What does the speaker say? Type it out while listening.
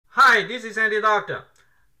Hi, this is Andy Doctor.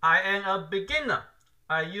 I am a beginner.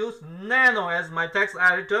 I use Nano as my text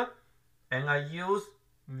editor and I use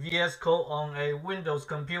VS Code on a Windows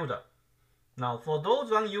computer. Now for those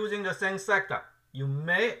one using the same setup, you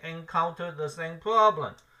may encounter the same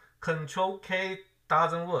problem. Ctrl K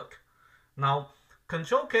doesn't work. Now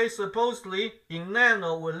Ctrl K supposedly in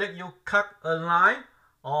Nano will let you cut a line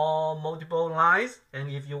or multiple lines, and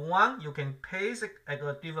if you want you can paste it at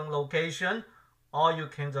a different location, or you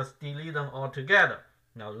can just delete them altogether.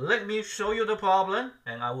 Now let me show you the problem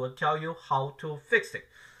and I will tell you how to fix it.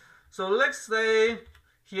 So let's say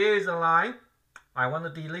here is a line I want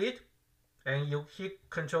to delete, and you hit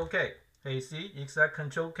Ctrl K. Hey, see, it said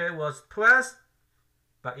Ctrl K was pressed,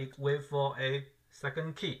 but it wait for a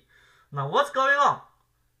second key. Now what's going on?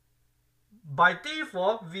 By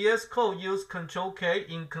default, VS Code use Ctrl K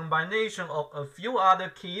in combination of a few other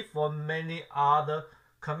keys for many other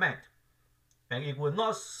commands, and it will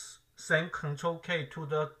not send Ctrl K to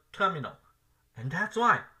the terminal. And that's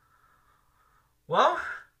why. Well,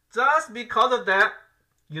 just because of that,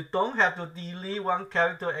 you don't have to delete one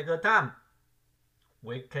character at a time.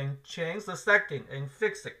 We can change the setting and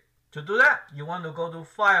fix it. To do that, you want to go to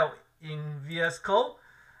File in VS Code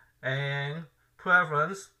and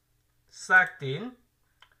Preference, Setting,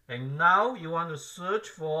 and now you want to search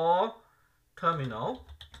for terminal,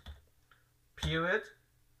 period,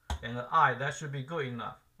 and an I. That should be good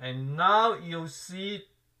enough. And now you see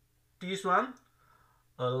this one,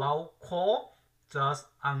 allow call. Just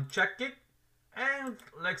uncheck it, and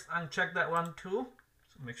let's uncheck that one too.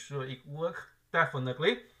 So make sure it works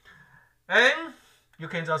definitely. And you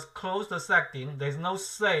can just close the setting. There's no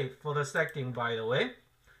save for the setting, by the way.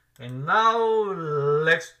 And now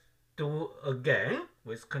let's do again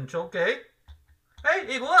with Ctrl K.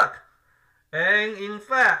 Hey, it worked. And in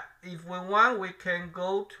fact, if we want, we can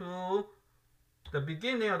go to the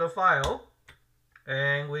beginning of the file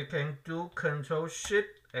and we can do Ctrl Shift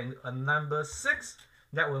and a number 6.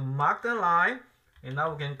 That will mark the line. And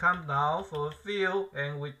now we can come down for a few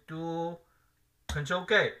and we do Ctrl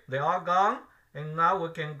K. They are gone. And now we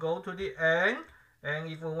can go to the end, and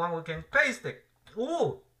if we want we can paste it.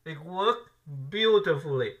 Ooh, it worked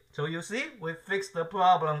beautifully. So you see, we fixed the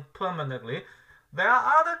problem permanently. There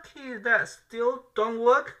are other keys that still don't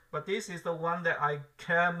work, but this is the one that I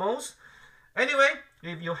care most. Anyway,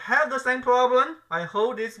 if you have the same problem, I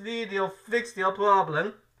hope this video fixed your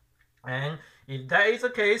problem. And if that is the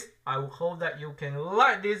case, I hope that you can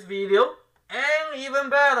like this video, and even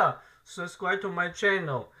better, subscribe to my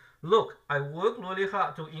channel. Look, I work really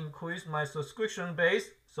hard to increase my subscription base,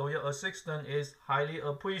 so your assistance is highly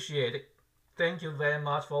appreciated. Thank you very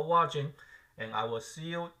much for watching, and I will see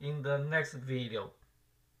you in the next video.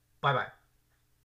 Bye bye.